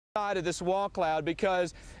side of this wall cloud,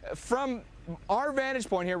 because from our vantage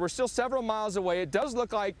point here, we're still several miles away. It does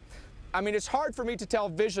look like, I mean, it's hard for me to tell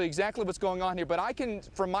visually exactly what's going on here, but I can,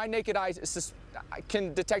 from my naked eye, I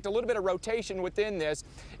can detect a little bit of rotation within this.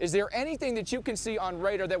 Is there anything that you can see on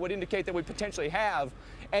radar that would indicate that we potentially have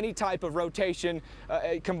any type of rotation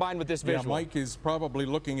combined with this visual? Yeah, Mike is probably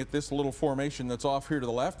looking at this little formation that's off here to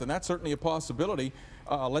the left, and that's certainly a possibility.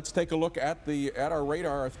 Let's take a look at our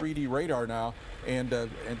radar, our 3D radar now, and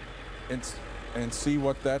see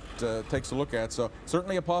what that takes a look at. So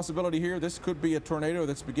certainly a possibility here. This could be a tornado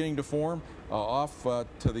that's beginning to form off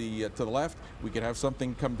to the left. We could have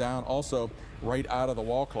something come down also right out of the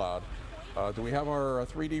wall cloud. Do we have our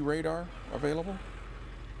 3D radar available?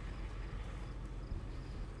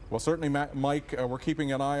 Well, certainly, Mike, we're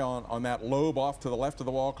keeping an eye on that lobe off to the left of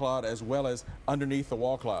the wall cloud as well as underneath the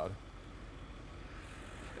wall cloud.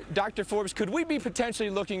 Dr. Forbes, could we be potentially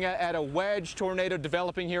looking at a wedge tornado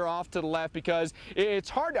developing here off to the left? Because it's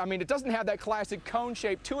hard, I mean, it doesn't have that classic cone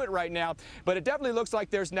shape to it right now, but it definitely looks like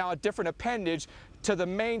there's now a different appendage to the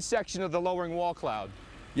main section of the lowering wall cloud.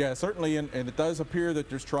 Yeah, certainly, and it does appear that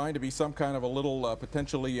there's trying to be some kind of a little,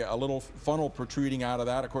 potentially a little funnel protruding out of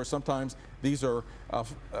that. Of course, sometimes these are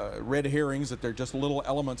red herrings, that they're just little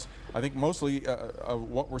elements. I think mostly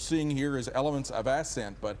what we're seeing here is elements of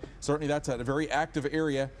ascent, but certainly that's a very active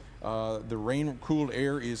area. The rain-cooled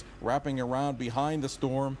air is wrapping around behind the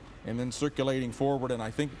storm and then circulating forward, and I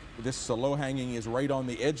think this low-hanging is right on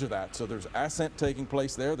the edge of that. So there's ascent taking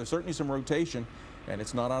place there. There's certainly some rotation, and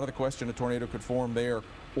it's not out of the question a tornado could form there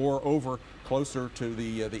or over closer to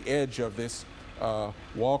the edge of this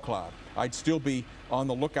wall cloud. I'd still be on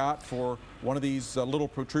the lookout for one of these little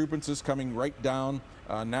protuberances coming right down.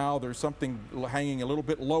 Now there's something hanging a little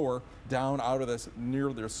bit lower down out of this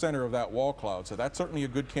near the center of that wall cloud, so that's certainly a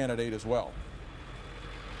good candidate as well.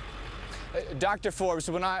 Dr. Forbes,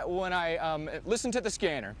 when I listen to the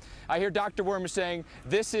scanner, I hear Dr. Wormer saying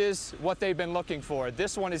this is what they've been looking for.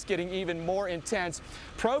 This one is getting even more intense.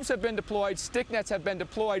 Probes have been deployed, stick nets have been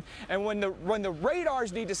deployed, and when the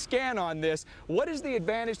radars need to scan on this, what is the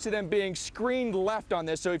advantage to them being screened left on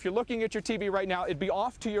this? So if you're looking at your TV right now, it'd be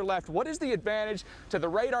off to your left. What is the advantage to the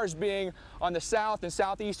radars being on the south and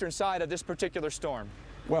southeastern side of this particular storm?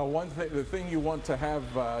 Well, the thing you want to have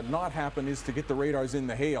not happen is to get the radars in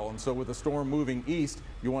the hail, and so with the storm moving east,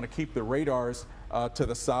 you want to keep the radars to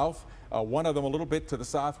the south, one of them a little bit to the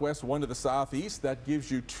southwest, one to the southeast. That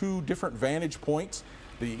gives you two different vantage points.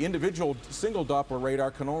 The individual single Doppler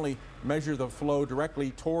radar can only measure the flow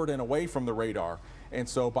directly toward and away from the radar, and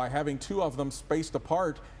so by having two of them spaced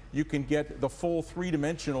apart, you can get the full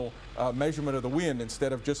three-dimensional measurement of the wind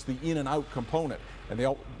instead of just the in and out component. And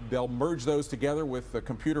they'll merge those together with the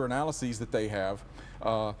computer analyses that they have.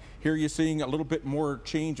 Here you're seeing a little bit more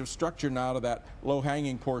change of structure now to that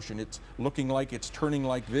low-hanging portion. It's looking like it's turning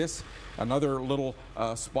like this. Another little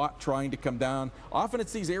spot trying to come down. Often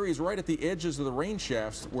it's these areas right at the edges of the rain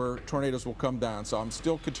shafts where tornadoes will come down. So I'm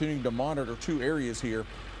still continuing to monitor two areas here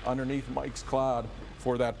underneath Mike's cloud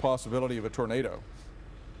for that possibility of a tornado.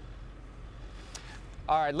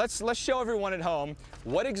 All right, let's show everyone at home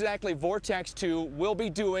what exactly Vortex 2 will be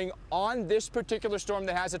doing on this particular storm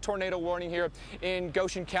that has a tornado warning here in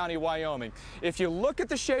Goshen County, Wyoming. If you look at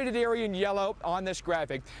the shaded area in yellow on this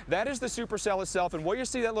graphic, that is the supercell itself, and where you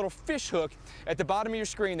see that little fish hook at the bottom of your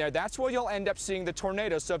screen there, that's where you'll end up seeing the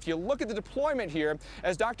tornado. So if you look at the deployment here,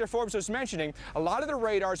 as Dr. Forbes was mentioning, a lot of the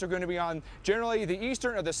radars are going to be on generally the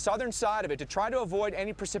eastern or the southern side of it to try to avoid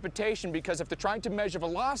any precipitation, because if they're trying to measure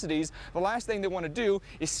velocities, the last thing they want to do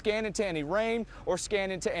is scan into any rain or scan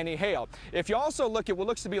into any hail. If you also look at what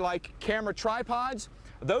looks to be like camera tripods,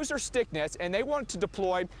 those are stick nets, and they want to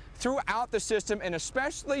deploy throughout the system, and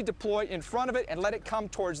especially deploy in front of it and let it come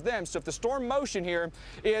towards them. So if the storm motion here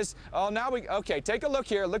is, okay, take a look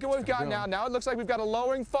here. Look at what we've got now. Now it looks like we've got a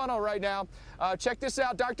lowering funnel right now. Check this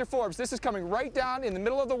out, Dr. Forbes. This is coming right down in the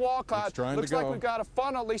middle of the wall cloud. Looks like we've got a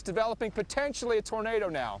funnel at least developing potentially a tornado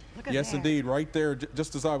now. Yes, indeed. Right there,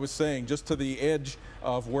 just as I was saying, just to the edge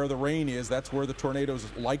of where the rain is, that's where the tornadoes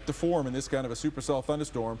like to form in this kind of a supercell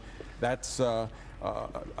thunderstorm. That's an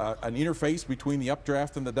interface between the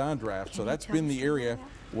updraft and the downdraft. So that's been the area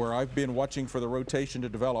where I've been watching for the rotation to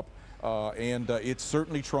develop, and it's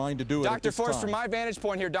certainly trying to do it at this time. Dr. Forbes, from my vantage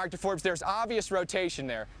point here, Dr. Forbes, there's obvious rotation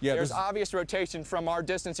there. Yeah, there's obvious rotation from our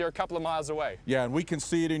distance here a couple of miles away. Yeah, and we can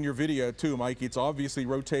see it in your video too, Mike. It's obviously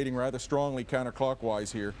rotating rather strongly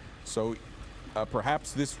counterclockwise here. So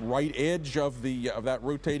Perhaps this right edge of that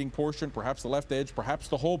rotating portion, perhaps the left edge, perhaps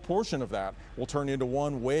the whole portion of that will turn into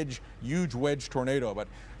one wedge, huge wedge tornado. But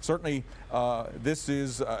certainly this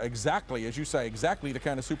is exactly, as you say, exactly the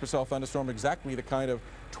kind of supercell thunderstorm, exactly the kind of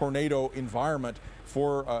tornado environment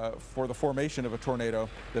for the formation of a tornado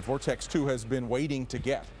that Vortex 2 has been waiting to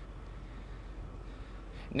get.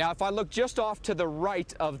 Now, if I look just off to the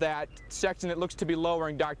right of that section, it looks to be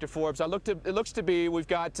lowering, Dr. Forbes. It looks to be, we've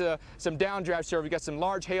got some downdrafts here. We've got some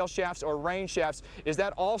large hail shafts or rain shafts. Is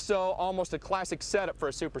that also almost a classic setup for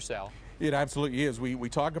a supercell? It absolutely is. We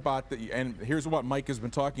talk about, and here's what Mike has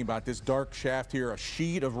been talking about, this dark shaft here, a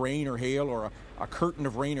sheet of rain or hail, or a curtain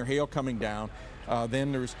of rain or hail coming down.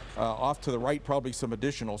 Then there's off to the right probably some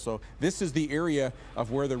additional. So this is the area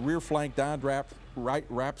of where the rear flank downdraft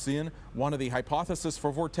wraps in. One of the hypotheses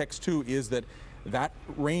for Vortex 2 is that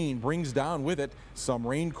rain brings down with it some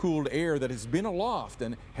rain-cooled air that has been aloft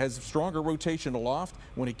and has stronger rotation aloft.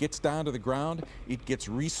 When it gets down to the ground, it gets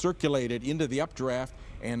recirculated into the updraft,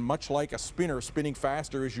 and much like a spinner spinning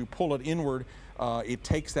faster as you pull it inward, it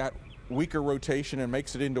takes that weaker rotation and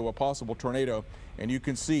makes it into a possible tornado. And you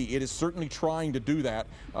can see it is certainly trying to do that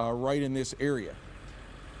right in this area.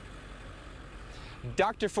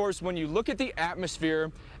 Dr. Forbes, when you look at the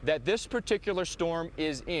atmosphere that this particular storm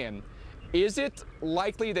is in, is it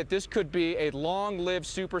likely that this could be a long-lived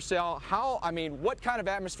supercell? What kind of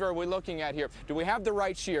atmosphere are we looking at here? Do we have the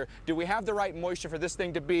right shear? Do we have the right moisture for this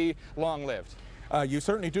thing to be long-lived? You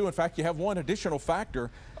certainly do. In fact, you have one additional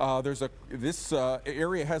factor. This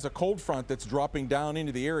area has a cold front that's dropping down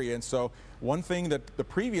into the area, and so one thing that the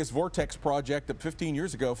previous Vortex project that 15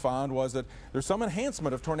 years ago found was that there's some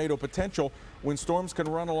enhancement of tornado potential when storms can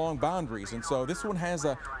run along boundaries, and so this one has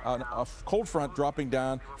a cold front dropping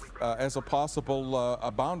down as a possible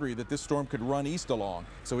boundary that this storm could run east along.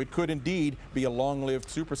 So it could indeed be a long-lived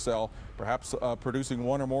supercell, perhaps producing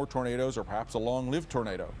one or more tornadoes, or perhaps a long-lived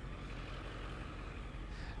tornado.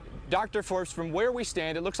 Dr. Forbes, from where we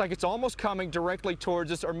stand, it looks like it's almost coming directly towards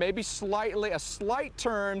us, or maybe a slight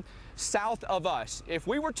turn south of us. If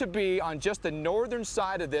we were to be on just the northern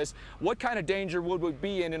side of this, what kind of danger would we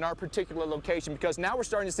be in our particular location? Because now we're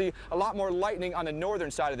starting to see a lot more lightning on the northern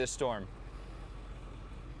side of this storm.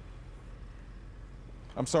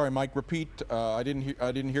 I'm sorry, Mike, repeat. I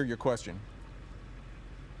didn't hear your question.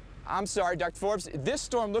 I'm sorry, Dr. Forbes. This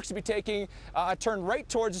storm looks to be taking a turn right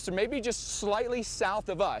towards us, or maybe just slightly south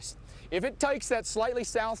of us. If it takes that slightly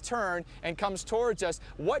south turn and comes towards us,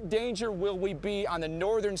 what danger will we be on the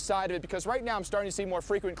northern side of it? Because right now I'm starting to see more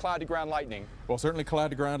frequent cloud-to-ground lightning. Well, certainly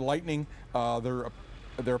cloud-to-ground lightning.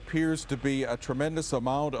 There appears to be a tremendous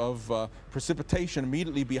amount of precipitation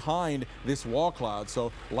immediately behind this wall cloud,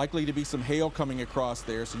 so likely to be some hail coming across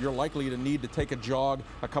there, so you're likely to need to take a jog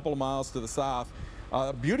a couple of miles to the south.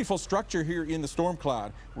 Beautiful structure here in the storm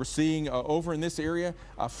cloud. We're seeing over in this area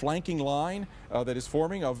a flanking line that is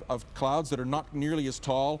forming of clouds that are not nearly as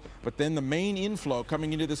tall, but then the main inflow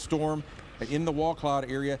coming into the storm in the wall cloud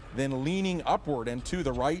area, then leaning upward and to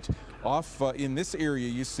the right. Off in this area,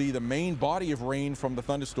 you see the main body of rain from the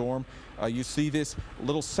thunderstorm. You see this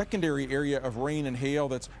little secondary area of rain and hail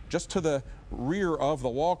that's just to the rear of the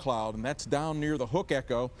wall cloud, and that's down near the hook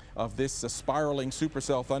echo of this spiraling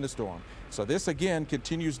supercell thunderstorm. So this again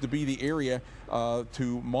continues to be the area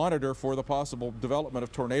to monitor for the possible development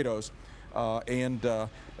of tornadoes.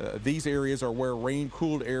 These areas are where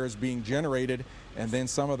rain-cooled air is being generated, and then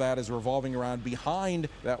some of that is revolving around behind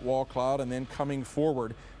that wall cloud and then coming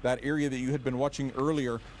forward. That area that you had been watching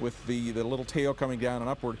earlier with the little tail coming down and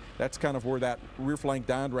upward, that's kind of where that rear flank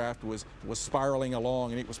downdraft was spiraling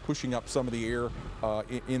along, and it was pushing up some of the air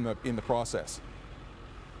in the process.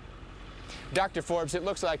 Dr. Forbes, it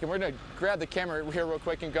looks like, and we're going to grab the camera here real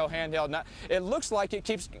quick and go handheld. Now, it looks like it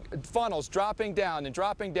keeps funnels dropping down and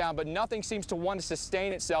dropping down, but nothing seems to want to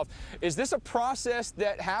sustain itself. Is this a process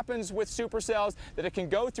that happens with supercells, that it can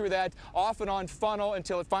go through that off and on funnel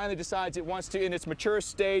until it finally decides it wants to, in its mature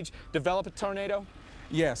stage, develop a tornado?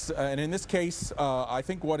 Yes, and in this case, I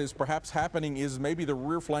think what is perhaps happening is maybe the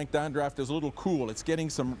rear flank downdraft is a little cool. It's getting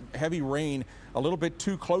some heavy rain a little bit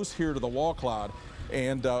too close here to the wall cloud.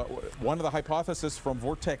 And one of the hypotheses from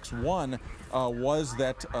Vortex 1 was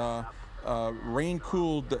that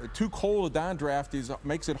rain-cooled, too cold a downdraft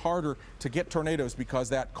makes it harder to get tornadoes because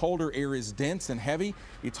that colder air is dense and heavy.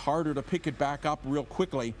 It's harder to pick it back up real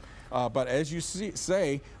quickly. But as you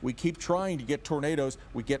say, we keep trying to get tornadoes.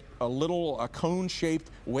 We get a little cone-shaped,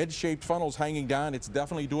 wedge-shaped funnels hanging down. It's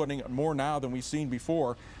definitely doing it more now than we've seen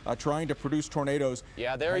before, trying to produce tornadoes.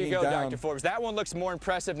 Yeah, there you go, Dr. Forbes. That one looks more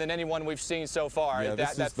impressive than any one we've seen so far. Yeah,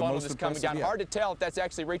 that funnel is coming down. Hard to tell if that's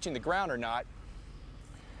actually reaching the ground or not.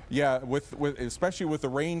 Yeah, especially with the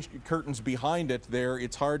rain curtains behind it there,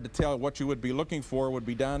 it's hard to tell. What you would be looking for would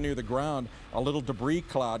be down near the ground, a little debris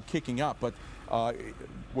cloud kicking up. But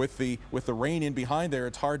with the rain in behind there,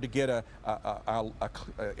 it's hard to get a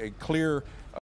clear